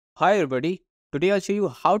Hi everybody, today I'll show you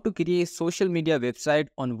how to create a social media website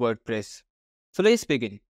on WordPress. So let's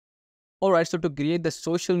begin. Alright, so to create the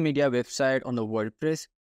social media website on the WordPress,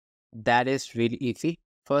 that is really easy.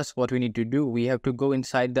 First, what we need to do, we have to go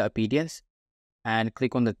inside the appearance and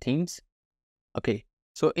click on the themes. Okay,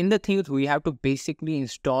 so in the themes, we have to basically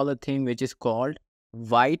install a theme which is called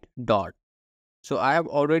White Dot. So I have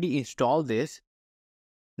already installed this.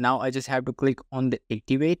 Now I just have to click on the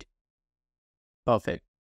activate. Perfect.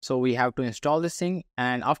 So we have to install this thing,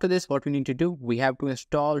 and after this, what we need to do, we have to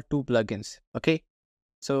install two plugins. Okay.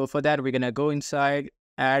 So for that, we're gonna go inside,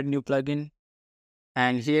 add new plugin,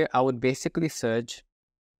 and here I would basically search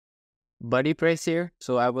WordPress here.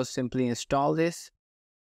 So I will simply install this,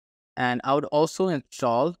 and I would also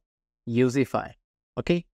install Usify.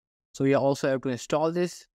 Okay. So you also have to install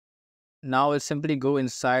this. Now we'll simply go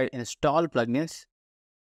inside install plugins.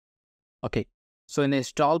 Okay. So in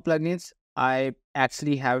install plugins, I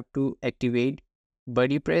actually have to activate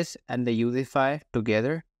WordPress and the Usify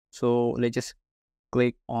together. So let's just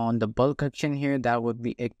click on the bulk action here. That would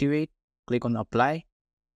be activate. Click on apply.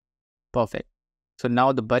 Perfect. So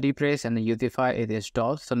now the WordPress and the Usify is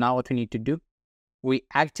installed. So now what we need to do, we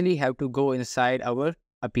actually have to go inside our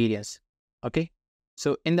appearance. Okay.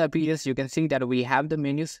 So in the appearance, you can see that we have the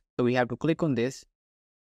menus. So we have to click on this.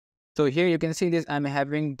 So here you can see this, I'm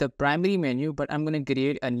having the primary menu, but I'm going to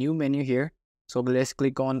create a new menu here. So let's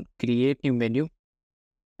click on create new menu,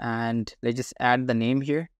 and let's just add the name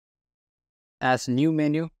here as new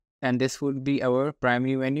menu, and this would be our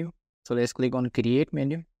primary menu. So let's click on create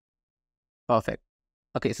menu. Perfect.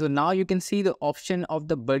 Okay, so now you can see the option of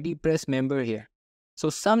the WordPress member here. So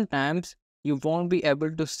sometimes you won't be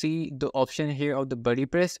able to see the option here of the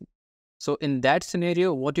WordPress. So in that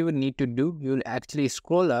scenario, what you will need to do, you will actually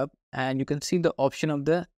scroll up and you can see the option of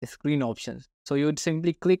the screen options. So you would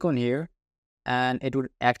simply click on here and it would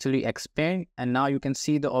actually expand. And now you can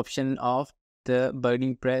see the option of the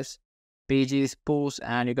WordPress pages, posts,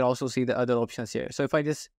 and you can also see the other options here. So if I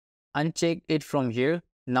just uncheck it from here,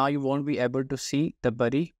 now you won't be able to see the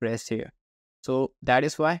WordPress here. So that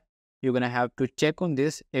is why you're going to have to check on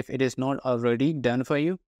this if it is not already done for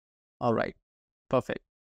you. All right, perfect.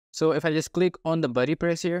 So if I just click on the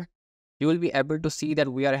WordPress here, you will be able to see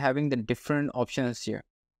that we are having the different options here.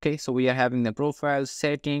 Okay, so we are having the profile,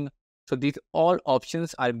 setting. So these all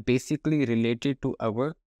options are basically related to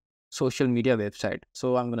our social media website.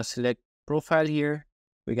 So I'm going to select profile here.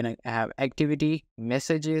 We're going to have activity,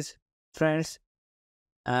 messages, friends,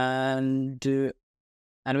 and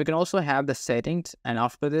we can also have the settings. And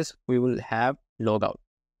after this, we will have logout.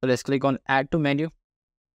 So let's click on add to menu.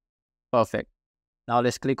 Perfect. Now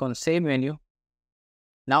let's click on save menu.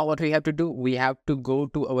 Now what we have to do, we have to go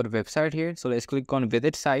to our website here. So let's click on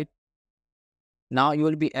visit site. Now you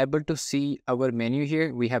will be able to see our menu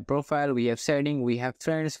here. We have profile, we have setting, we have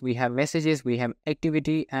friends, we have messages, we have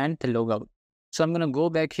activity, and the logout. So I'm going to go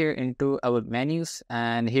back here into our menus,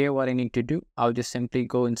 and here what I need to do, I'll just simply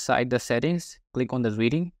go inside the settings, click on the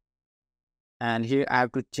reading, and here I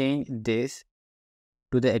have to change this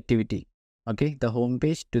to the activity. Okay, the home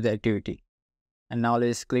page to the activity. And now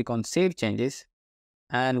let's click on save changes.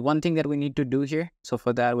 And one thing that we need to do here, so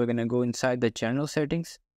for that, we're going to go inside the general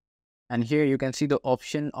settings. And here you can see the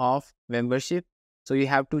option of membership. So you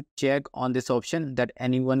have to check on this option that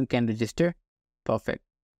anyone can register. Perfect.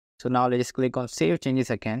 So now let's click on save changes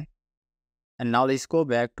again. And now let's go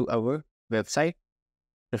back to our website,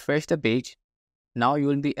 refresh the page. Now you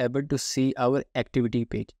will be able to see our activity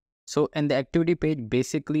page. So in the activity page,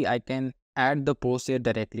 basically I can add the post here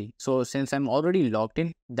directly. So since I'm already logged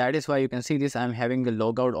in, that is why you can see this, I'm having the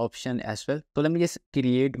logout option as well. So let me just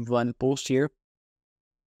create one post here.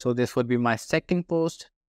 So this would be my second post,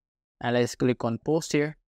 and let's click on post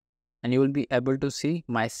here, and you will be able to see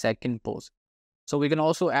my second post. So we can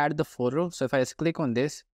also add the photo. So if I just click on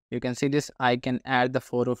this, you can see this, I can add the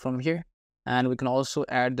photo from here, and we can also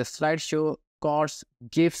add the slideshow, cards,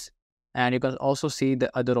 GIFs, and you can also see the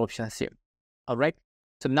other options here. All right.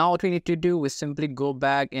 So now what we need to do is simply go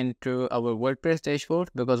back into our WordPress dashboard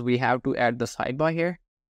because we have to add the sidebar here.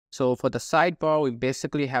 So for the sidebar, we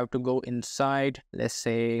basically have to go inside, let's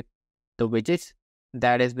say, the widgets.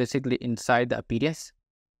 That is basically inside the appearance.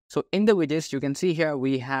 So in the widgets, you can see here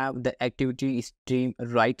we have the activity stream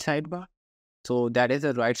right sidebar. So that is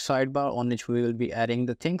the right sidebar on which we will be adding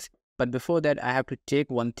the things. But before that, I have to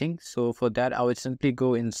check one thing. So for that, I will simply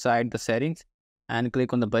go inside the settings and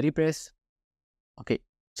click on the WordPress. Okay.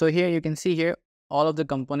 So here you can see here, all of the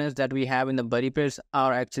components that we have in the WordPress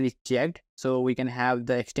are actually checked. So we can have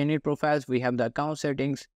the extended profiles, we have the account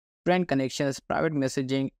settings, friend connections, private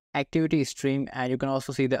messaging, activity stream, and you can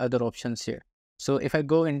also see the other options here. So if I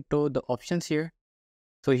go into the options here,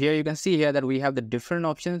 so here you can see here that we have the different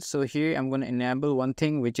options. So here I'm going to enable one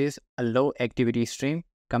thing, which is allow activity stream,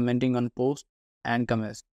 commenting on posts and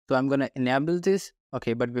comments. So I'm going to enable this.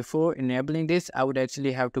 Okay, but before enabling this, I would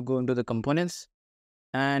actually have to go into the components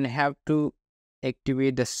and have to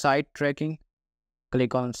activate the site tracking.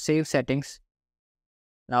 Click on save settings.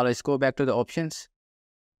 Now let's go back to the options.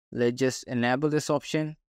 Let's just enable this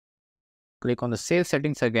option. Click on the save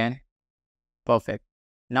settings again. Perfect.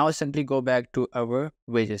 Now simply go back to our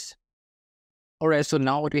widgets. Alright, so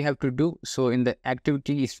now what we have to do, so in the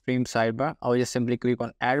activity stream sidebar, I'll just simply click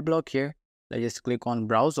on add block here. Let's just click on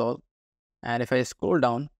browse all. And if I scroll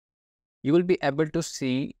down, you will be able to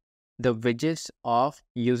see the widgets of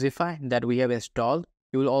Usify that we have installed.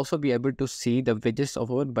 You will also be able to see the widgets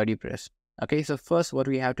of our WordPress. Okay, so first what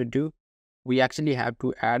we have to do, we actually have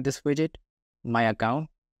to add this widget, my account.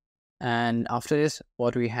 And after this,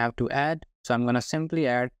 what we have to add, so I'm going to simply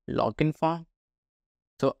add login form.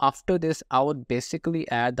 So after this, I would basically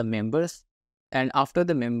add the members. And after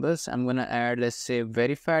the members, I'm going to add, let's say,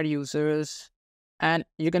 verified users. And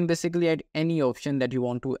you can basically add any option that you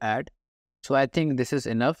want to add. So I think this is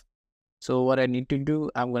enough. So what I need to do,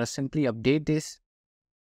 I'm going to simply update this.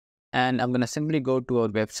 And I'm going to simply go to our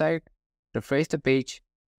website, refresh the page.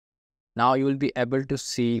 Now you will be able to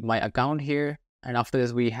see my account here. And after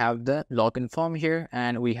this, we have the login form here.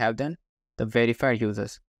 And we have then the verified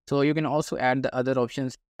users. So you can also add the other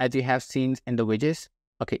options as you have seen in the widgets.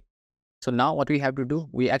 Okay, so now what we have to do,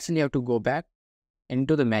 we actually have to go back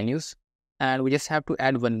into the menus and we just have to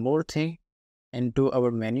add one more thing into our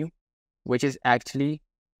menu, which is actually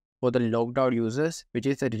for the logged out users, which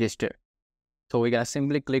is the register. So we're gonna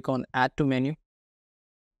simply click on add to menu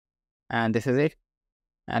and this is it.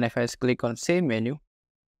 And if I click on save menu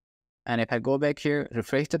and if I go back here,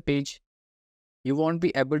 refresh the page, you won't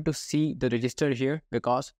be able to see the register here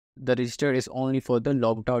because the register is only for the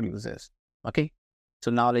logged out users. Okay, so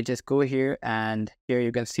now let's just go here and here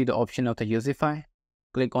you can see the option of the Usify.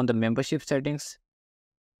 Click on the membership settings.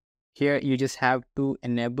 Here you just have to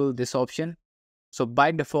enable this option. So by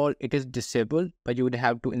default it is disabled, but you would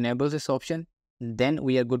have to enable this option. Then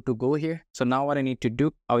we are good to go here. So now what I need to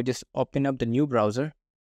do, I will just open up the new browser.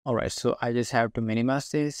 All right, so I just have to minimize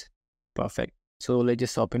this. Perfect. So let's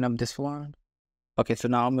just open up this one. Okay, so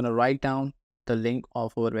now I'm going to write down the link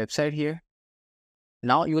of our website here.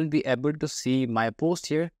 Now you will be able to see my post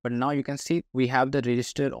here, but now you can see we have the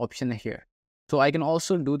register option here. So I can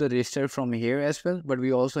also do the register from here as well, but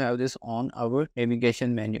we also have this on our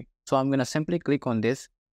navigation menu. So I'm going to simply click on this.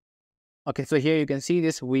 Okay, so here you can see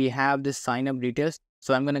this, we have this sign up details.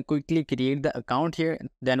 So I'm going to quickly create the account here.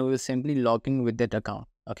 Then we will simply log in with that account.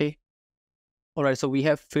 Okay. All right, so we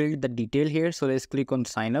have filled the detail here. So let's click on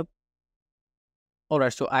sign up.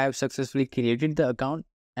 Alright, so I have successfully created the account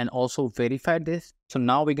and also verified this. So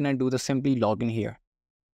now we're gonna do the simply login here.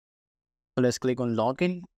 So let's click on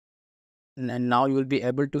login. And now you will be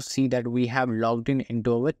able to see that we have logged in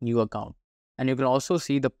into our new account. And you can also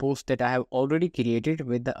see the post that I have already created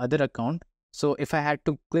with the other account. So if I had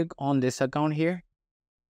to click on this account here,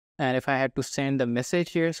 and if I had to send the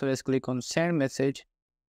message here, so let's click on send message.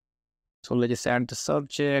 So let's just add the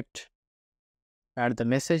subject, add the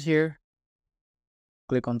message here.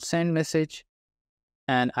 Click on send message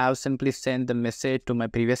and I'll simply send the message to my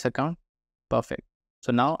previous account. Perfect.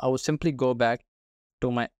 So now I will simply go back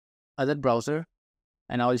to my other browser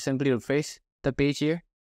and I will simply refresh the page here.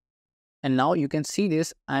 And now you can see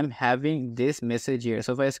this, I'm having this message here.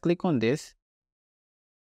 So if I just click on this,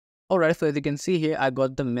 alright, so as you can see here, I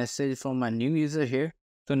got the message from my new user here.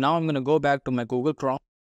 So now I'm going to go back to my Google Chrome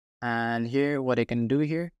and here what I can do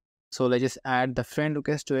here. So let's just add the friend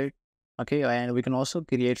request to it. Okay, and we can also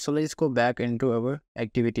create, so let's go back into our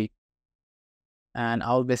activity and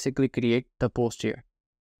I'll basically create the post here.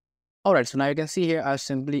 Alright, so now you can see here, I've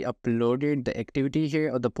simply uploaded the activity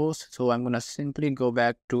here of the post. So I'm going to simply go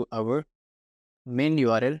back to our main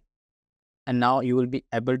URL and now you will be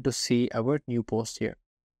able to see our new post here.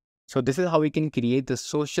 So this is how we can create the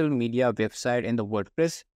social media website in the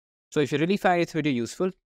WordPress. So if you really find this video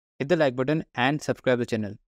useful, hit the like button and subscribe the channel.